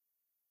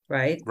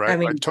 right? I Right?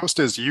 Like mean, toast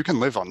is, you can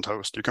live on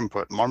toast. You can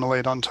put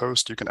marmalade on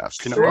toast. You can have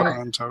peanut butter Sure.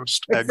 on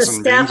toast, it's the eggs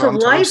and beans staff of on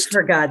life, toast.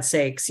 for God's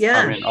sakes. I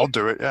Yeah. mean, I'll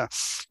do it. Yeah.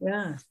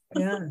 Yeah.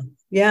 Yeah.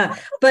 Yeah.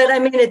 But I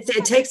mean, it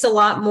takes a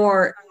lot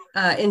more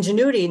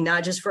ingenuity,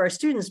 not just for our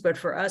students, but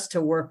for us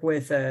to work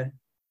with a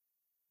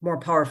more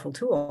powerful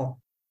tool.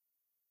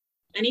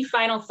 Any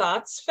final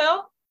thoughts,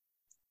 Phill?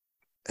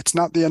 It's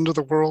not the end of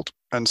the world,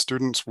 and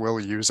students will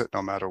use it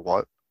no matter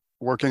what.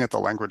 Working at the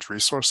Language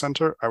Resource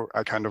Center,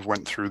 I kind of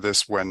went through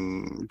this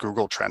when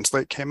Google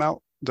Translate came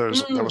out. There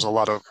was a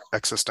lot of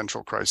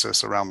existential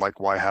crisis around, like,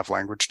 why have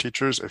language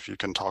teachers if you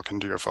can talk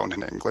into your phone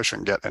in English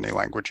and get any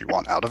language you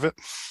want out of it?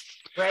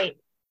 Right.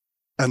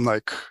 And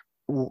like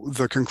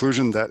the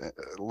conclusion that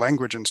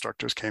language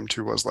instructors came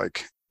to was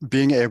like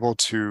being able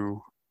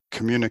to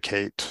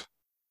communicate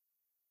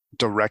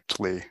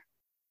directly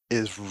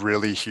is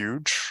really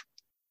huge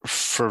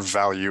for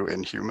value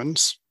in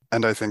humans.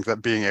 And I think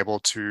that being able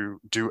to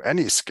do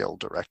any skill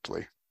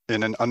directly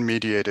in an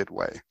unmediated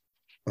way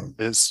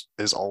is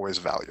always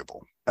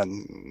valuable.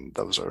 And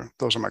those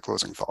are my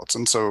closing thoughts.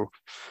 And so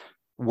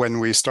when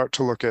we start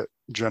to look at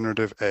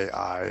generative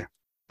AI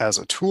as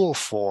a tool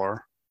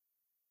for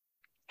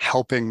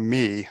helping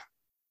me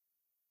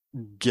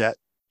get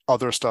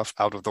other stuff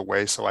out of the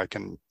way so I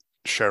can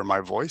share my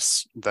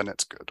voice, then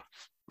it's good.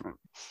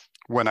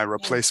 When I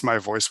replace my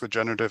voice with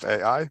generative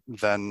AI,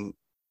 then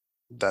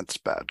that's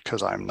bad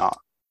because I'm not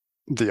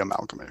the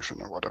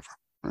amalgamation or whatever.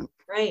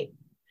 Right.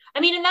 I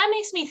mean, and that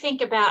makes me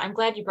think about, I'm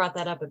glad you brought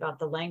that up about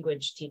the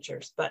language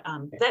teachers, but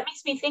that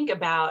makes me think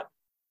about,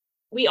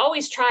 we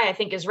always try, I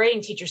think, as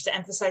writing teachers to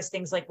emphasize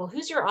things like, well,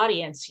 who's your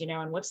audience,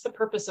 and what's the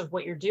purpose of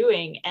what you're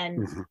doing?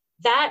 And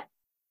that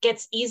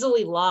gets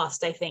easily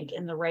lost, I think,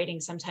 in the writing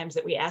sometimes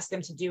that we ask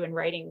them to do in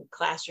writing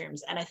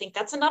classrooms. And I think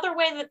that's another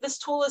way that this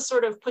tool is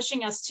sort of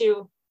pushing us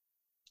to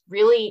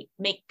really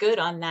make good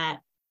on that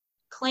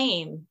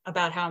claim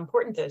about how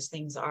important those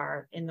things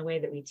are in the way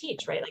that we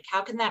teach, right? Like,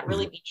 how can that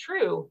really be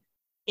true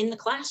in the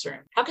classroom?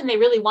 How can they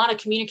really want to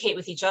communicate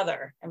with each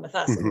other and with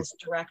us in this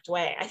direct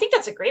way? I think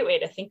that's a great way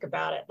to think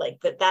about it. Like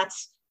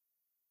that's,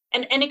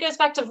 and it goes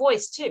back to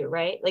voice too,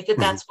 right? Like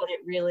that's what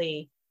it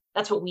really,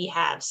 that's what we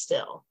have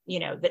still,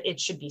 that it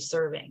should be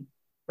serving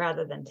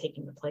rather than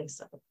taking the place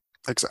of it.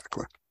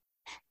 Exactly.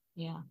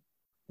 Yeah.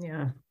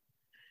 Yeah.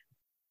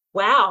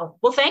 Wow.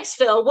 Well, thanks,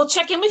 Phill. We'll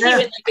check in with you in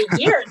like a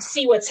year and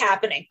see what's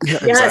happening. Yeah,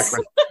 Yes.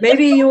 exactly.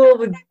 Maybe you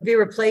will be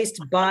replaced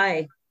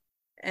by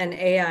an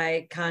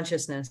AI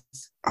consciousness.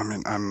 I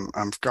mean,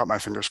 I've got my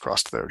fingers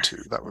crossed there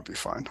too. That would be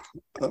fine.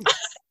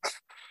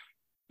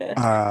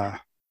 Yeah,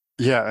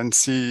 and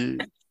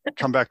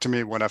come back to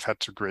me when I've had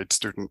to grade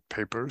student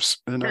papers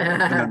in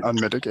an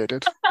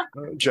unmitigated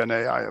Gen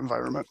AI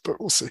environment, but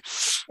we'll see.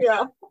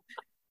 Yeah.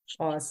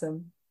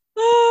 Awesome.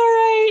 All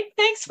right.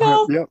 Thanks,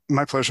 Phill. Yeah,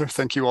 my pleasure.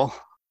 Thank you all.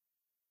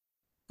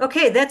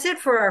 Okay, that's it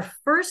for our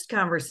first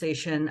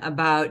conversation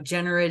about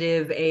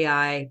generative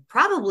AI.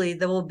 Probably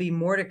there will be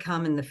more to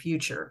come in the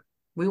future.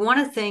 We want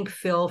to thank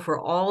Phill for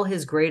all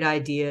his great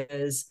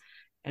ideas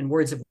and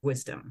words of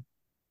wisdom.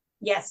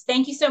 Yes,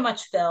 thank you so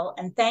much, Phill.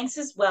 And thanks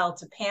as well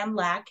to Pam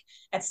Lack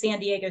at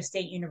San Diego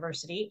State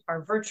University,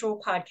 our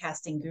virtual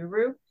podcasting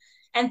guru.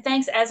 And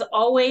thanks, as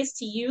always,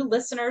 to you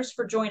listeners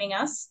for joining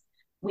us.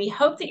 We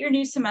hope that your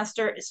new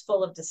semester is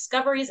full of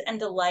discoveries and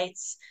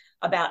delights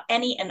about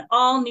any and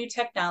all new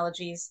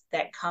technologies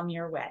that come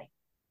your way.